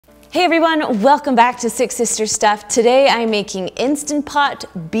Hey everyone, welcome back to Six Sisters Stuff. Today I'm making Instant Pot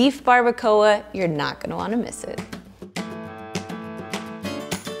beef barbacoa. You're not gonna wanna miss it.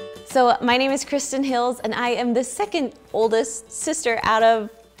 So my name is Kristen Hills and I am the second oldest sister out of,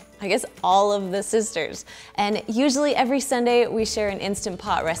 I guess, all of the sisters. And usually every Sunday we share an Instant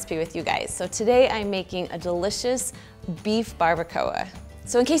Pot recipe with you guys. So today I'm making a delicious beef barbacoa.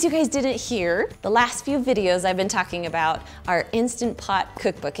 So in case you guys didn't hear, the last few videos I've been talking about our Instant Pot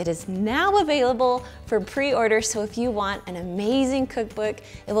cookbook. It is now available for pre-order, so if you want an amazing cookbook,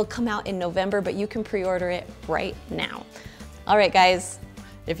 it will come out in November, but you can pre-order it right now. All right, guys,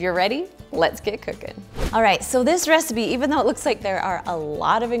 if you're ready, let's get cooking. All right, so this recipe, even though it looks like there are a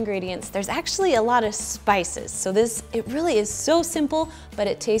lot of ingredients, there's actually a lot of spices. So it really is so simple, but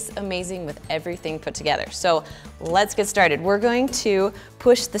it tastes amazing with everything put together. So let's get started. We're going to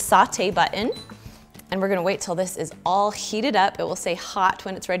push the saute button and we're gonna wait till this is all heated up. It will say hot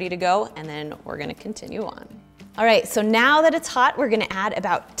when it's ready to go, and then we're gonna continue on. All right, so now that it's hot, we're gonna add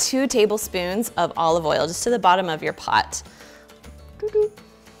about 2 tablespoons of olive oil just to the bottom of your pot.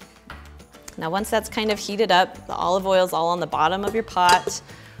 Now once that's kind of heated up, the olive oil's all on the bottom of your pot,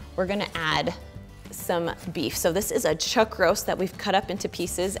 we're gonna add some beef. So this is a chuck roast that we've cut up into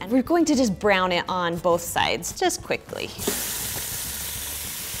pieces, and we're going to just brown it on both sides, just quickly.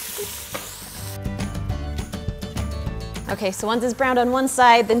 Okay, so once it's browned on one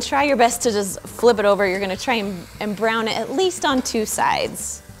side, then try your best to just flip it over. You're gonna try and brown it at least on 2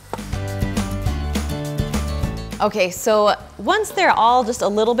 sides. Okay, so once they're all just a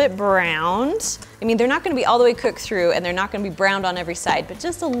little bit browned, I mean, they're not gonna be all the way cooked through and they're not gonna be browned on every side, but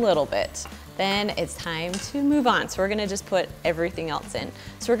just a little bit. Then it's time to move on. So we're gonna just put everything else in.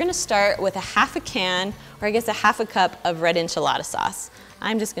 So we're gonna start with a half a can, or I guess a half a cup of red enchilada sauce.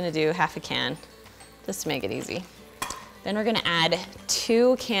 I'm just gonna do half a can, just to make it easy. Then we're gonna add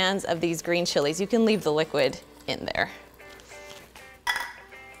 2 cans of these green chilies. You can leave the liquid in there.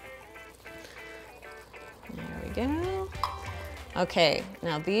 Go. Okay,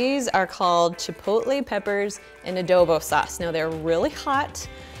 now these are called chipotle peppers and adobo sauce. Now they're really hot.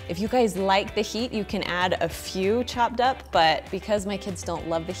 If you guys like the heat, you can add a few chopped up, but because my kids don't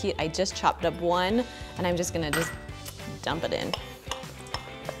love the heat, I just chopped up 1 and I'm just gonna dump it in.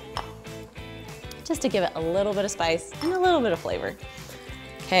 Just to give it a little bit of spice and a little bit of flavor.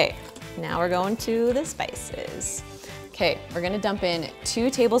 Okay, now we're going to the spices. Okay, we're gonna dump in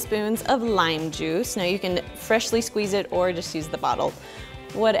 2 tablespoons of lime juice. Now you can freshly squeeze it or just use the bottle.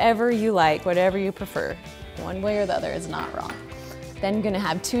 Whatever you like, whatever you prefer. One way or the other is not wrong. Then I'm gonna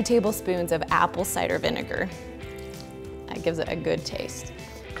have 2 tablespoons of apple cider vinegar. That gives it a good taste.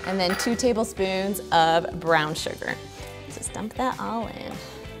 And then 2 tablespoons of brown sugar. Just dump that all in.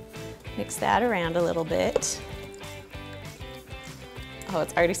 Mix that around a little bit. Oh,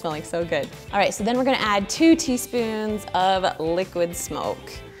 it's already smelling so good. All right, so then we're gonna add 2 teaspoons of liquid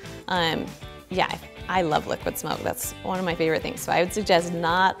smoke. Yeah, I love liquid smoke. That's one of my favorite things. So I would suggest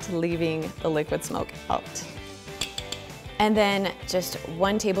not leaving the liquid smoke out. And then just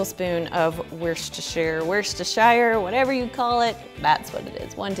 1 tablespoon of Worcestershire, whatever you call it, that's what it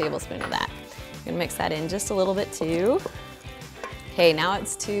is, 1 tablespoon of that. I'm gonna mix that in just a little bit too. Okay, now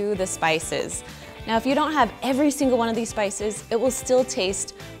it's to the spices. Now, if you don't have every single one of these spices, it will still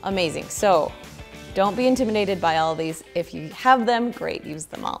taste amazing. So don't be intimidated by all these. If you have them, great, use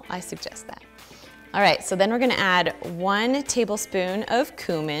them all. I suggest that. All right, so then we're gonna add 1 tablespoon of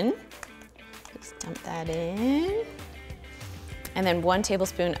cumin. Just dump that in. And then 1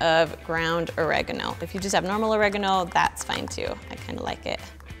 tablespoon of ground oregano. If you just have normal oregano, that's fine too. I kind of like it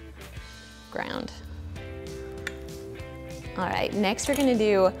ground. All right, next we're gonna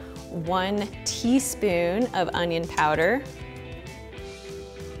do 1 teaspoon of onion powder.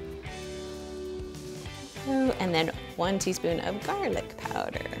 And then 1 teaspoon of garlic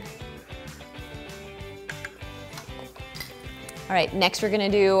powder. All right, next we're gonna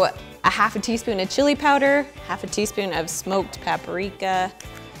do a half a teaspoon of chili powder, half a teaspoon of smoked paprika.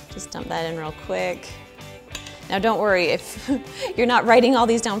 Just dump that in real quick. Now don't worry, if you're not writing all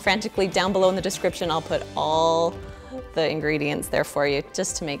these down frantically, down below in the description, I'll put all the ingredients there for you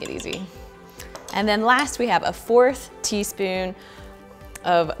just to make it easy. And then last we have a 1/4 teaspoon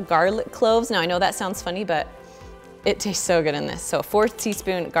of garlic cloves. Now I know that sounds funny, but it tastes so good in this. So a 1/4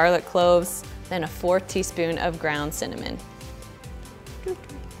 teaspoon garlic cloves, then a 1/4 teaspoon of ground cinnamon.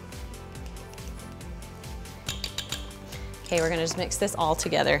 Okay, we're gonna just mix this all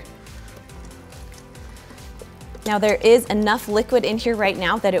together. Now there is enough liquid in here right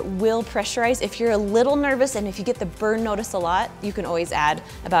now that it will pressurize. If you're a little nervous and if you get the burn notice a lot, you can always add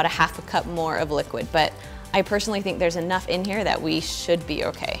about a half a cup more of liquid. But I personally think there's enough in here that we should be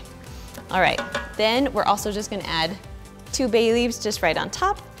okay. All right, then we're also just gonna add 2 bay leaves just right on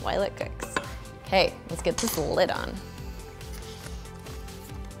top while it cooks. Okay, let's get this lid on.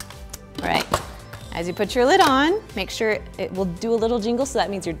 All right, as you put your lid on, make sure it will do a little jingle, so that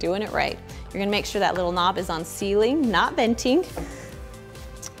means you're doing it right. You're gonna make sure that little knob is on sealing, not venting.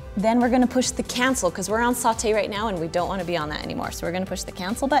 Then we're gonna push the cancel, because we're on saute right now and we don't wanna be on that anymore. So we're gonna push the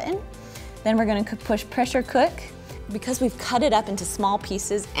cancel button. Then we're gonna push pressure cook. Because we've cut it up into small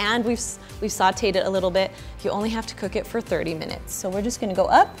pieces and we've sauteed it a little bit, you only have to cook it for 30 minutes. So we're just gonna go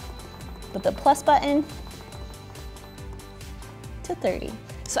up with the plus button to 30.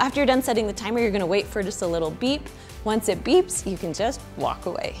 So after you're done setting the timer, you're gonna wait for just a little beep. Once it beeps, you can just walk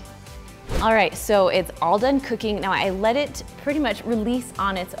away. All right, so it's all done cooking. Now I let it pretty much release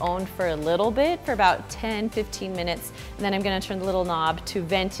on its own for a little bit, for about 10, 15 minutes. And then I'm gonna turn the little knob to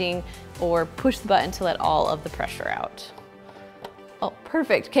venting or push the button to let all of the pressure out. Oh,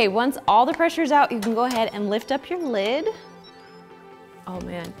 perfect. Okay, once all the pressure's out, you can go ahead and lift up your lid. Oh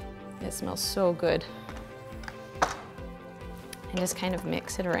man, it smells so good. And just kind of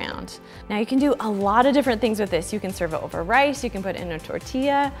mix it around. Now you can do a lot of different things with this. You can serve it over rice, you can put it in a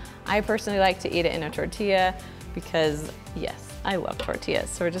tortilla. I personally like to eat it in a tortilla because, yes, I love tortillas.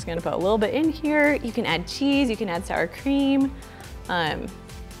 So we're just gonna put a little bit in here. You can add cheese, you can add sour cream.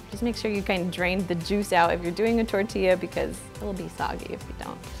 Just make sure you kind of drain the juice out if you're doing a tortilla, because it'll be soggy if you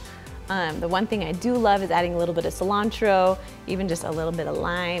don't. The one thing I do love is adding a little bit of cilantro, even just a little bit of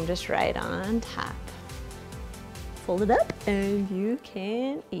lime, just right on top. Fold it up and you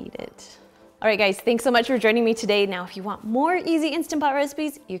can eat it. All right guys, thanks so much for joining me today. Now if you want more easy Instant Pot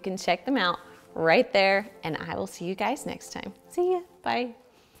recipes, you can check them out right there, and I will see you guys next time. See ya, bye.